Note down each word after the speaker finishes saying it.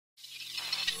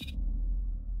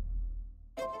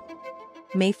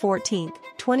May 14,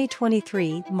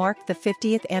 2023 marked the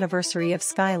 50th anniversary of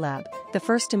Skylab, the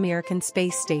first American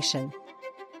space station.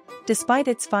 Despite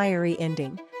its fiery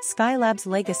ending, Skylab's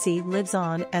legacy lives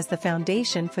on as the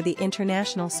foundation for the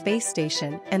International Space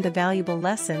Station and the valuable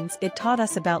lessons it taught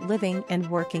us about living and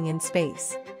working in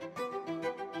space.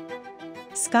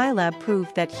 Skylab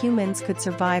proved that humans could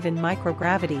survive in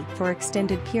microgravity for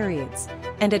extended periods,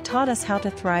 and it taught us how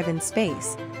to thrive in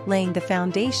space, laying the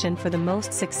foundation for the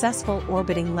most successful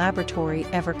orbiting laboratory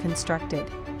ever constructed.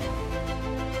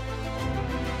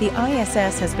 The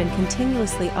ISS has been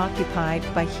continuously occupied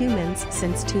by humans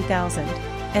since 2000,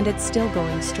 and it's still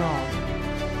going strong.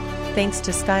 Thanks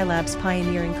to Skylab's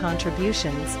pioneering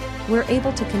contributions, we're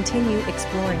able to continue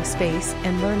exploring space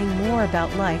and learning more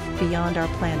about life beyond our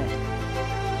planet.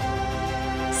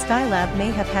 Skylab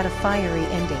may have had a fiery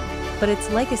ending, but its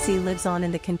legacy lives on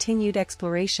in the continued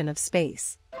exploration of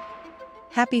space.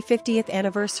 Happy 50th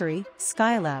anniversary,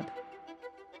 Skylab!